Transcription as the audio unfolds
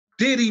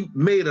Diddy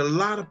made a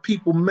lot of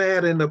people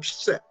mad and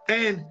upset,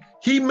 and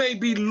he may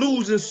be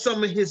losing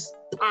some of his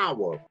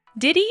power.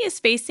 Diddy is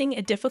facing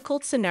a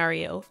difficult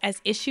scenario as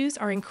issues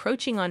are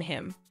encroaching on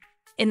him.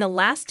 In the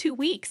last 2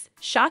 weeks,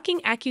 shocking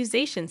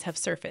accusations have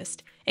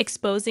surfaced,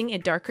 exposing a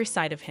darker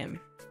side of him.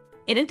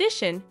 In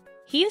addition,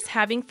 he is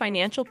having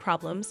financial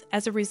problems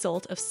as a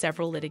result of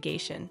several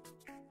litigation.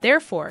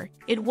 Therefore,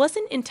 it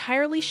wasn't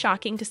entirely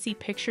shocking to see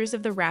pictures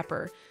of the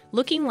rapper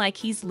looking like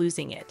he's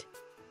losing it.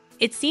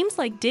 It seems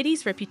like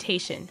Diddy's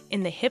reputation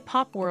in the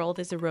hip-hop world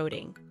is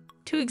eroding.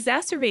 To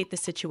exacerbate the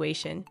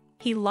situation,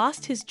 he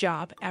lost his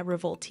job at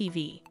Revolt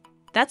TV.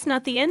 That's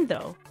not the end,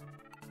 though.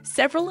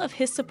 Several of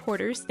his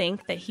supporters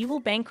think that he will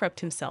bankrupt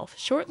himself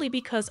shortly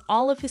because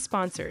all of his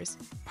sponsors,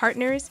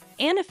 partners,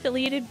 and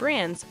affiliated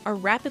brands are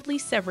rapidly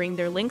severing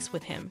their links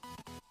with him.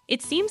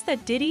 It seems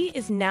that Diddy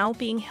is now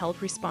being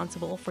held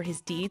responsible for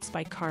his deeds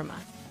by Karma.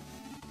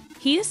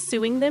 He is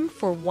suing them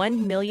for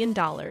 $1 million,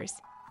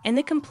 and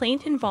the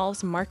complaint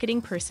involves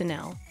marketing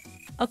personnel.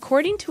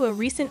 According to a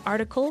recent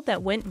article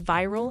that went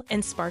viral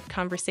and sparked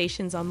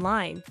conversations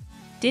online,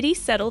 Diddy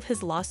settled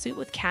his lawsuit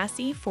with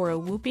Cassie for a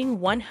whopping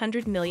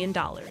 $100 million,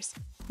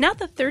 not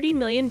the $30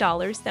 million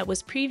that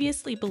was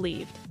previously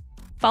believed.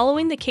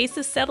 Following the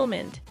case's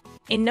settlement,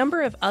 a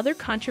number of other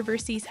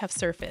controversies have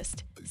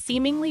surfaced,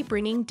 seemingly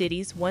bringing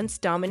Diddy's once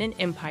dominant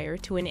empire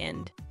to an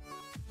end.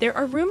 There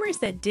are rumors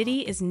that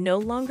Diddy is no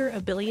longer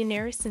a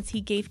billionaire since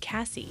he gave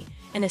Cassie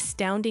an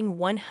astounding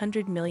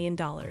 $100 million.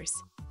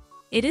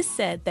 It is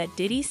said that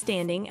Diddy's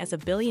standing as a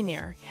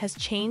billionaire has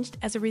changed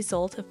as a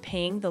result of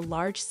paying the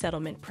large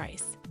settlement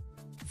price.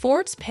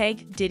 Forbes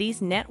pegged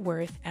Diddy's net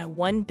worth at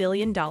 $1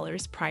 billion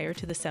prior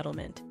to the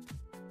settlement.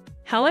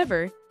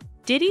 However,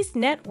 Diddy's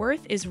net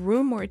worth is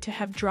rumored to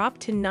have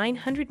dropped to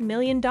 $900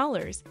 million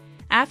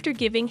after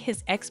giving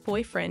his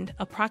ex-boyfriend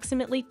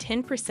approximately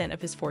 10%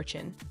 of his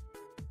fortune.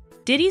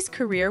 Diddy's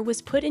career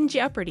was put in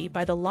jeopardy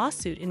by the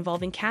lawsuit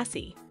involving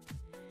Cassie,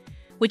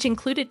 which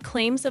included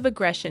claims of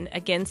aggression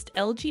against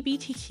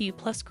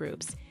LGBTQ+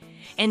 groups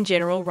and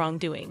general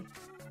wrongdoing.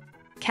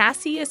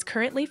 Cassie is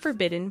currently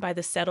forbidden by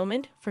the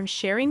settlement from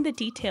sharing the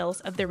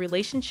details of their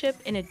relationship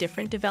in a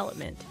different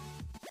development.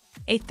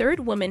 A third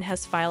woman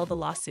has filed a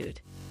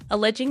lawsuit,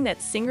 alleging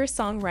that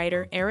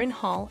singer-songwriter Aaron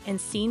Hall and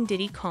Sean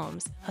Diddy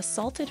Combs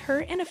assaulted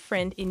her and a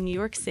friend in New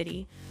York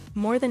City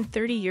more than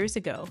 30 years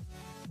ago.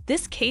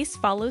 This case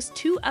follows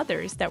 2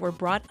 others that were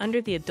brought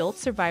under the Adult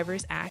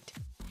Survivors Act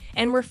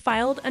and were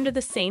filed under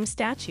the same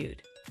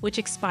statute, which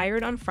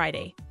expired on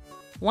Friday.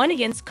 One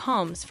against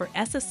Combs for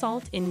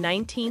assault in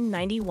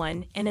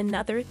 1991 and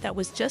another that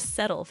was just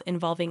settled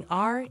involving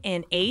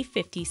R&A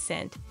 50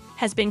 Cent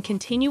has been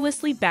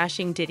continuously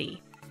bashing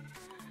Diddy,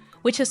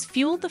 which has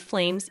fueled the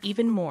flames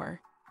even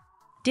more.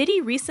 Diddy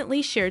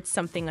recently shared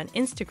something on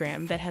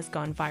Instagram that has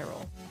gone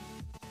viral.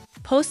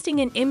 Posting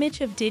an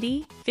image of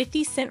Diddy,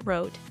 50 Cent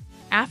wrote,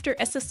 "After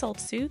assault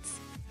suits,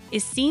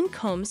 is Sean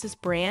Combs'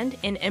 brand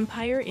and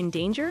empire in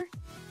danger?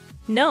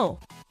 No,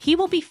 he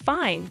will be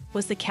fine,"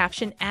 was the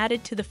caption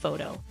added to the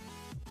photo.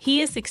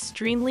 He is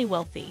extremely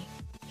wealthy.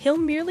 He'll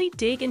merely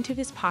dig into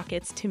his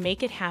pockets to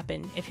make it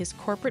happen if his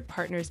corporate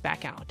partners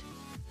back out.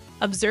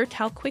 Observed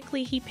how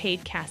quickly he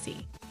paid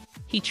Cassie.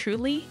 He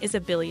truly is a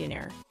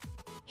billionaire.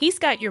 He's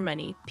got your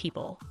money,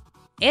 people.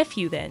 F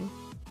you then.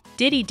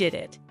 Diddy did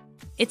it.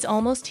 It's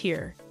almost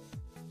here.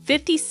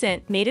 50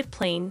 Cent made it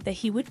plain that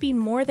he would be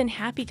more than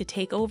happy to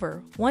take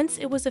over once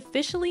it was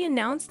officially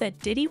announced that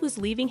Diddy was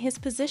leaving his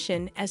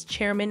position as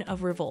chairman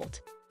of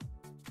Revolt.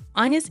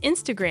 On his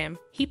Instagram,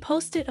 he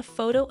posted a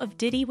photo of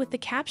Diddy with the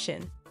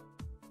caption,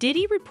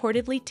 "Diddy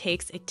reportedly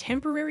takes a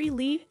temporary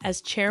leave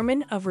as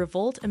chairman of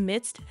Revolt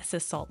amidst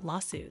assault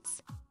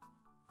lawsuits.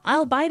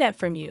 I'll buy that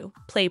from you,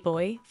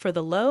 Playboy, for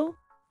the low,"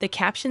 the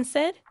caption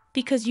said,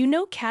 "because you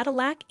know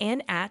Cadillac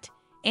and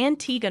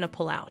T gonna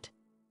pull out.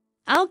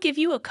 I'll give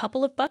you a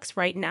couple of bucks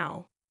right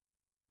now.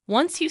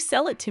 Once you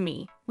sell it to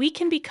me, we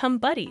can become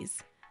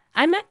buddies.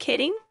 I'm not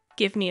kidding,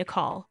 give me a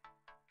call."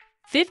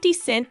 50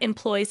 Cent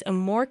employs a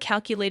more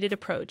calculated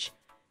approach,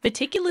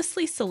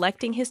 meticulously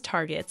selecting his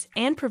targets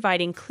and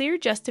providing clear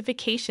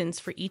justifications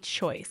for each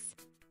choice.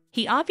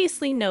 He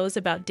obviously knows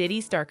about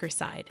Diddy's darker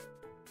side,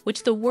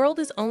 which the world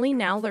is only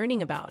now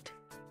learning about.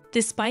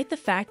 Despite the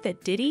fact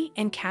that Diddy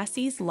and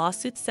Cassie's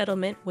lawsuit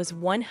settlement was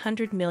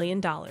 $100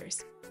 million,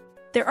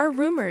 there are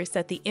rumors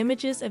that the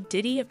images of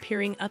Diddy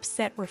appearing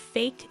upset were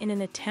faked in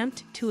an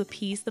attempt to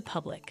appease the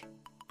public.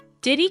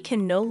 Diddy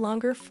can no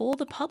longer fool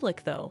the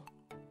public, though.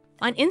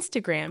 On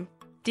Instagram,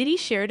 Diddy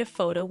shared a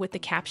photo with the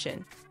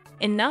caption,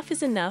 "Enough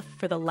is enough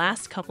for the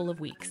last couple of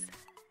weeks.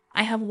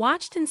 I have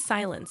watched in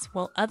silence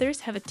while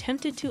others have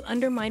attempted to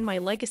undermine my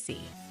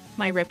legacy,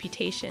 my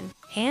reputation,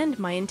 and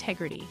my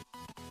integrity.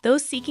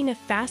 Those seeking a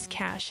fast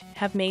cash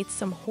have made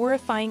some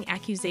horrifying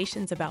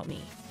accusations about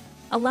me.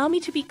 Allow me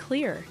to be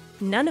clear,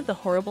 none of the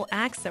horrible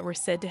acts that were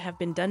said to have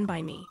been done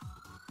by me.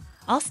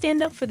 I'll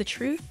stand up for the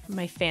truth,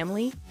 my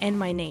family, and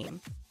my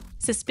name."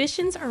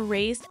 Suspicions are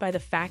raised by the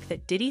fact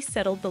that Diddy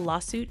settled the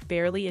lawsuit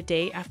barely a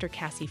day after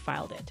Cassie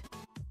filed it.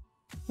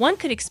 One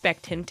could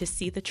expect him to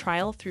see the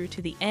trial through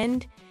to the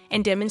end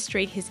and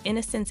demonstrate his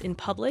innocence in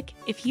public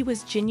if he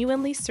was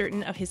genuinely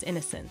certain of his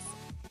innocence.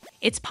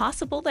 It's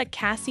possible that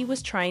Cassie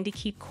was trying to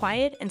keep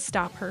quiet and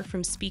stop her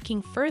from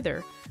speaking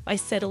further by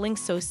settling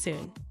so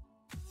soon.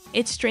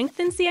 It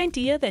strengthens the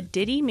idea that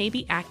Diddy may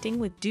be acting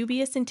with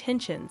dubious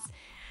intentions.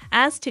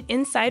 As to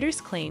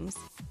insiders' claims,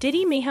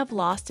 Diddy may have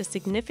lost a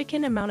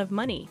significant amount of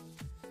money,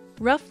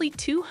 roughly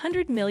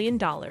 $200 million,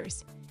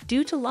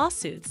 due to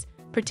lawsuits,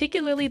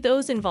 particularly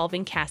those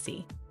involving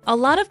Cassie. A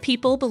lot of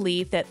people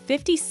believe that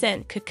 50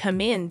 Cent could come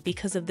in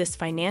because of this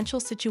financial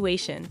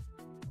situation.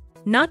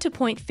 Not to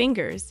point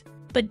fingers,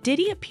 but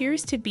Diddy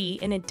appears to be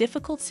in a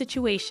difficult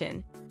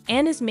situation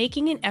and is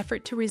making an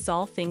effort to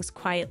resolve things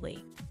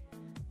quietly.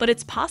 But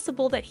it's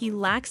possible that he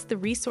lacks the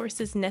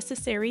resources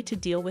necessary to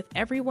deal with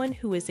everyone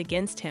who is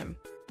against him.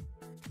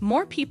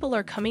 More people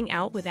are coming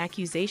out with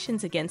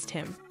accusations against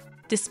him,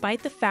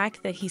 despite the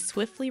fact that he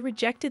swiftly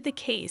rejected the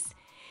case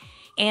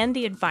and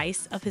the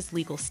advice of his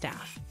legal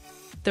staff.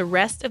 The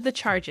rest of the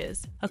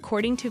charges,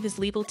 according to his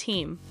legal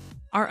team,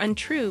 are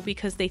untrue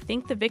because they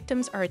think the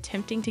victims are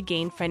attempting to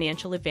gain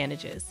financial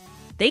advantages.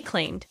 They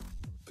claimed,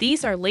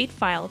 "These are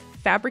late-filed,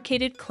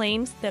 fabricated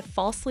claims that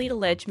falsely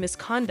allege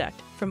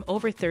misconduct from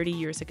over 30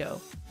 years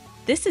ago.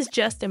 This is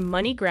just a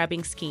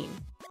money-grabbing scheme."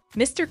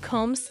 Mr.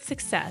 Combs'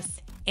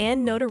 success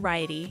and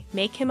notoriety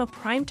make him a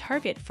prime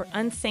target for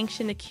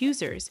unsanctioned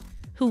accusers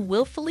who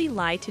willfully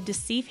lie to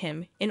deceive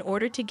him in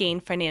order to gain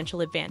financial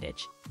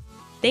advantage.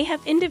 They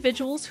have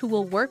individuals who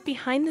will work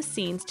behind the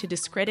scenes to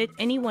discredit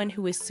anyone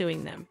who is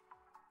suing them.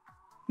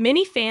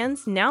 Many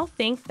fans now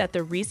think that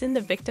the reason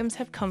the victims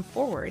have come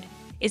forward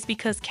is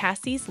because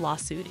Cassie's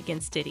lawsuit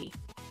against Diddy,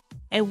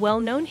 a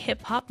well-known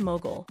hip-hop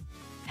mogul,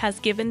 has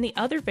given the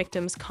other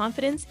victims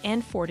confidence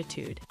and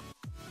fortitude.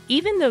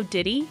 Even though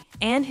Diddy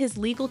and his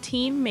legal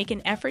team make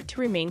an effort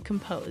to remain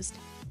composed,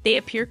 they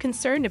appear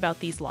concerned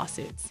about these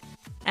lawsuits.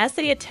 As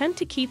they attempt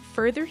to keep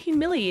further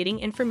humiliating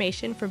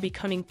information from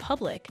becoming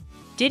public,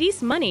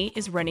 Diddy's money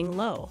is running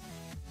low.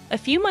 A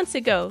few months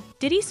ago,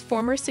 Diddy's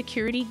former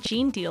security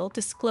Gene Deal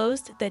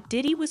disclosed that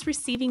Diddy was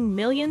receiving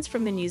millions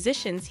from the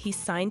musicians he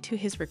signed to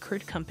his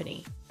record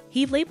company.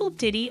 He labeled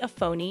Diddy a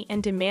phony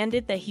and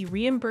demanded that he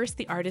reimburse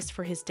the artist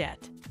for his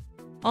debt.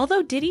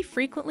 Although Diddy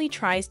frequently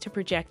tries to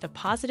project a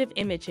positive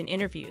image in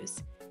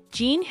interviews,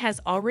 Gene has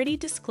already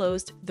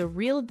disclosed the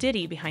real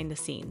Diddy behind the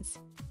scenes.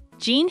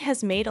 Gene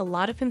has made a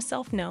lot of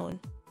himself known,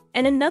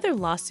 and another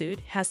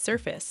lawsuit has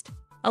surfaced,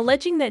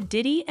 alleging that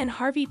Diddy and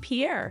Harvey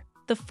Pierre,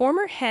 the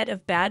former head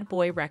of Bad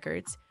Boy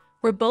Records,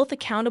 were both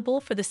accountable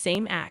for the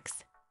same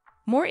acts.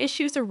 More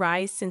issues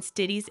arise since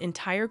Diddy's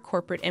entire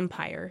corporate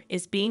empire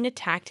is being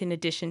attacked in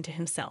addition to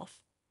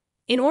himself.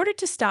 In order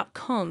to stop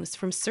Combs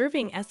from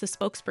serving as the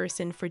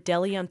spokesperson for De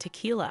Leon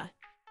Tequila,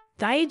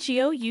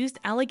 Diageo used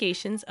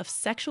allegations of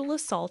sexual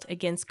assault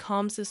against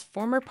Combs'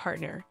 former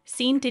partner,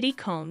 Sean Diddy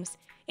Combs,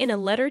 in a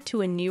letter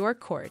to a New York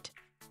court.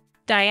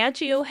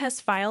 Diageo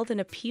has filed an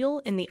appeal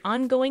in the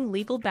ongoing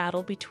legal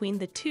battle between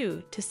the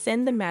two to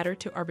send the matter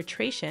to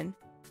arbitration.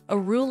 A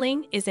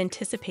ruling is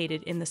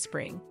anticipated in the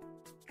spring.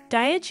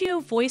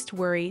 Diageo voiced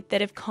worry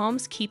that if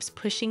Combs keeps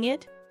pushing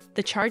it,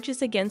 the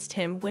charges against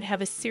him would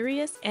have a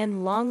serious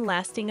and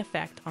long-lasting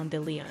effect on De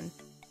Leon.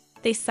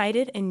 They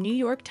cited a New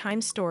York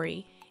Times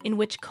story in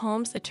which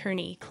Combs'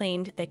 attorney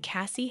claimed that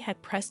Cassie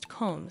had pressed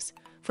Combs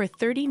for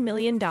 $30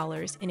 million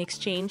in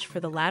exchange for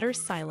the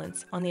latter's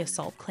silence on the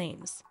assault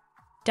claims.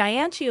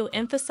 Diageo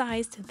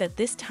emphasized that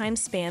this time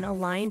span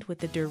aligned with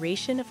the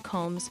duration of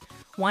Combs'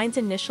 Wine's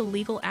initial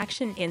legal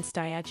action against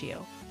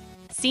Diageo.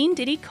 Sean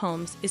Diddy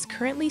Combs is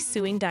currently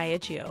suing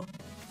Diageo,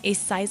 a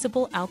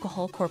sizable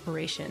alcohol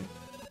corporation,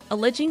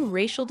 alleging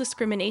racial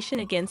discrimination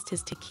against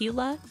his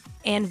tequila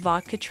and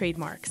vodka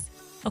trademarks.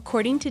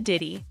 According to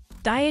Diddy,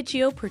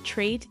 Diageo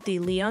portrayed De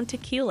Leon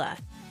Tequila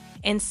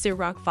and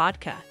Ciroc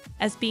Vodka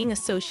as being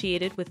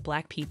associated with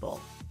black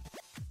people.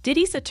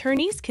 Diddy's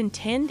attorneys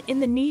contend in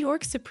the New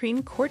York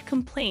Supreme Court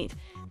complaint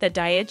that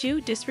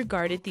Diageo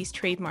disregarded these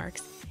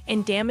trademarks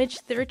and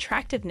damaged their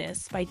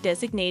attractiveness by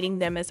designating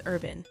them as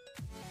urban.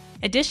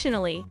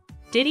 Additionally,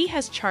 Diddy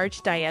has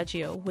charged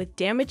Diageo with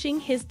damaging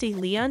his De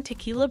Leon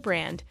Tequila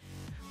brand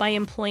by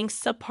employing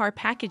subpar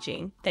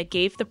packaging that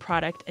gave the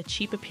product a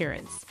cheap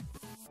appearance.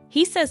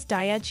 He says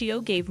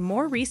Diageo gave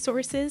more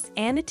resources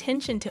and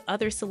attention to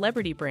other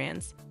celebrity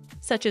brands,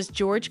 such as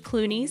George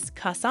Clooney's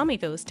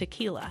Casamigos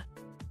tequila.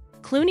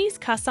 Clooney's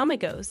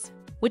Casamigos,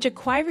 which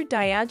acquired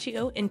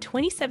Diageo in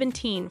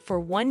 2017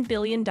 for $1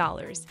 billion,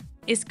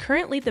 is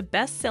currently the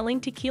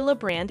best-selling tequila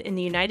brand in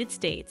the United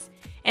States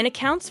and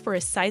accounts for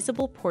a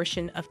sizable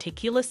portion of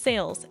tequila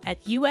sales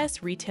at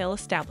U.S. retail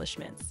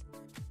establishments.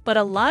 But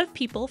a lot of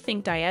people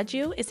think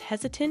Diageo is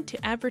hesitant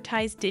to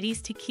advertise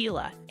Diddy's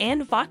tequila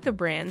and vodka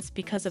brands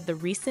because of the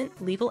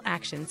recent legal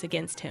actions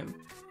against him.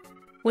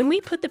 When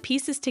we put the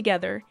pieces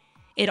together,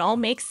 it all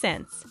makes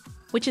sense,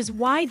 which is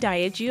why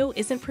Diageo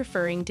isn't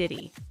preferring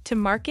Diddy to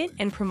market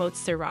and promote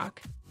Ciroc,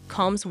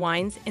 Combs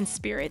Wines and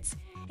Spirits,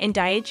 and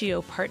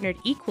Diageo partnered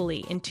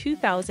equally in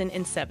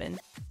 2007.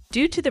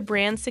 Due to the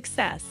brand's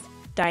success,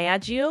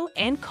 Diageo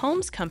and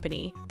Combs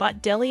Company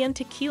bought Deli and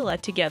Tequila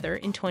together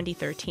in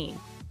 2013.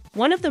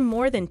 One of the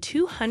more than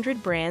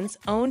 200 brands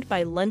owned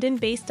by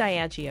London-based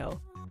Diageo,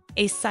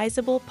 a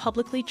sizable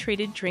publicly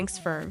traded drinks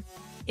firm,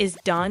 is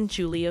Don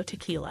Julio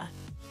Tequila.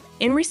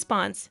 In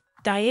response,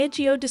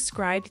 Diageo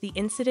described the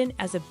incident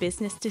as a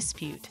business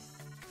dispute.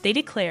 They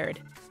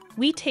declared,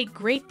 "We take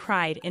great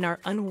pride in our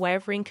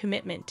unwavering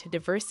commitment to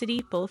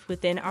diversity both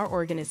within our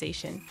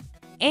organization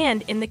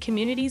and in the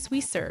communities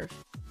we serve.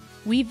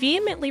 We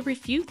vehemently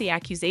refute the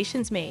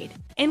accusations made,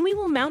 and we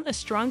will mount a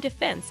strong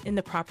defense in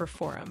the proper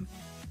forum."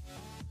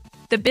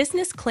 The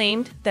business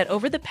claimed that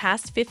over the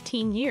past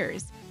 15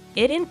 years,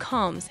 it and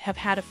Combs have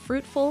had a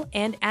fruitful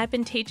and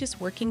advantageous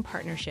working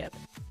partnership.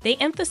 They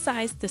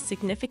emphasized the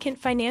significant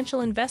financial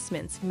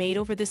investments made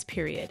over this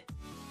period,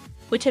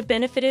 which have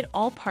benefited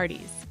all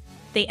parties.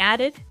 They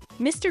added,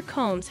 "Mr.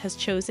 Combs has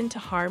chosen to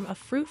harm a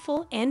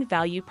fruitful and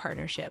valued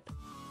partnership.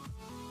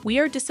 We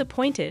are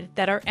disappointed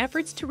that our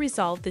efforts to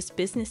resolve this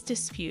business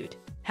dispute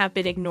have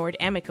been ignored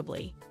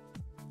amicably.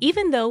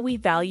 Even though we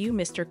value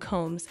Mr.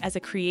 Combs as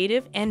a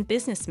creative and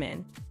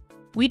businessman,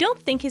 we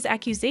don't think his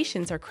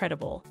accusations are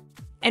credible,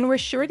 and we're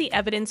sure the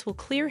evidence will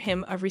clear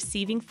him of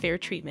receiving fair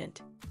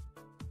treatment."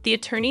 The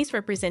attorneys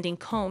representing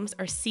Combs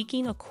are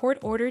seeking a court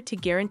order to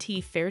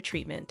guarantee fair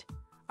treatment,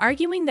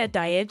 arguing that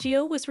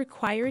Diageo was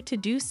required to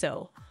do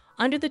so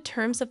under the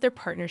terms of their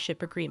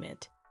partnership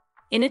agreement.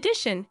 In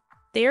addition,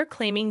 they are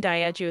claiming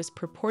Diageo's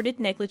purported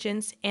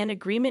negligence and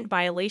agreement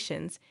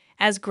violations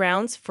as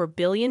grounds for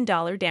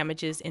billion-dollar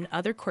damages in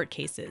other court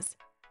cases.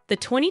 The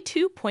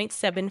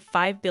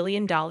 $22.75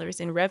 billion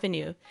in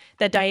revenue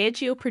that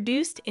Diageo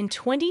produced in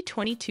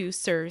 2022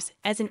 serves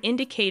as an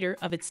indicator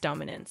of its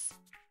dominance.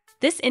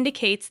 This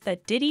indicates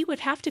that Diddy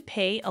would have to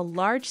pay a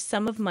large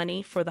sum of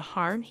money for the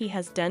harm he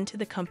has done to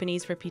the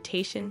company's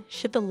reputation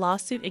should the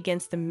lawsuit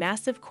against the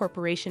massive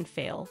corporation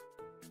fail,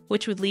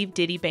 which would leave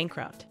Diddy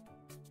bankrupt.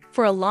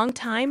 For a long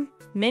time,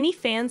 many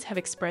fans have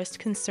expressed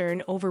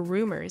concern over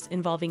rumors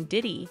involving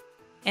Diddy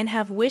and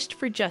have wished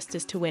for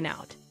justice to win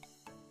out.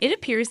 It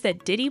appears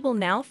that Diddy will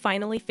now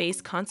finally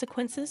face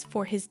consequences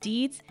for his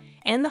deeds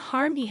and the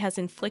harm he has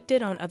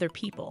inflicted on other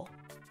people.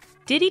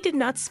 Diddy did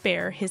not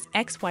spare his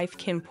ex-wife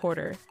Kim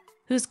Porter,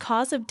 whose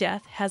cause of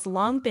death has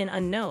long been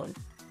unknown.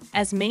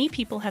 As many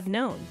people have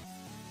known,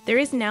 there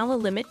is now a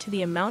limit to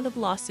the amount of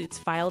lawsuits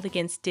filed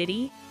against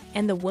Diddy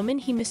and the woman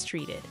he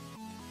mistreated.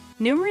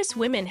 Numerous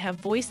women have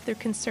voiced their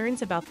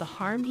concerns about the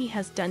harm he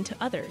has done to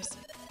others,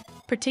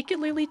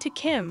 particularly to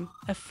Kim,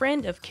 a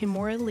friend of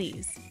Kimora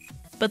Lee's.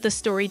 But the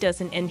story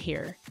doesn't end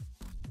here.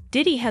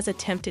 Diddy has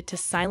attempted to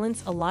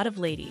silence a lot of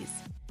ladies,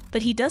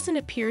 but he doesn't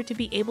appear to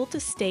be able to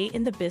stay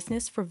in the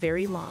business for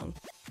very long.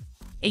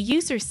 A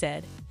user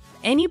said,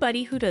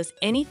 "Anybody who does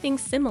anything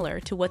similar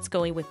to what's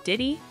going with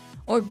Diddy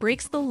or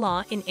breaks the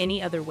law in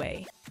any other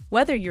way,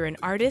 whether you're an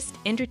artist,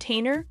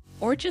 entertainer,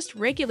 or just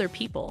regular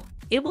people,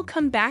 it will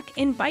come back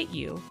and bite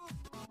you.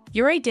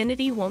 Your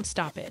identity won't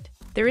stop it.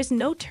 There is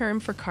no term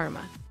for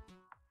karma."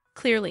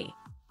 Clearly,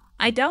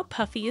 I doubt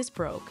Puffy is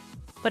broke,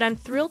 but I'm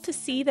thrilled to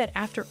see that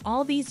after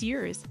all these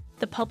years,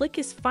 the public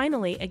is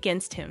finally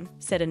against him,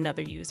 said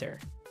another user.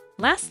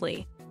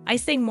 Lastly, I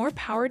say more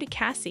power to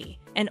Cassie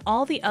and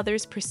all the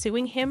others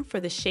pursuing him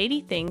for the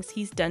shady things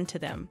he's done to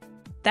them.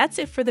 That's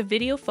it for the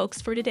video, folks,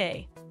 for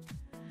today.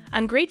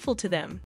 I'm grateful to them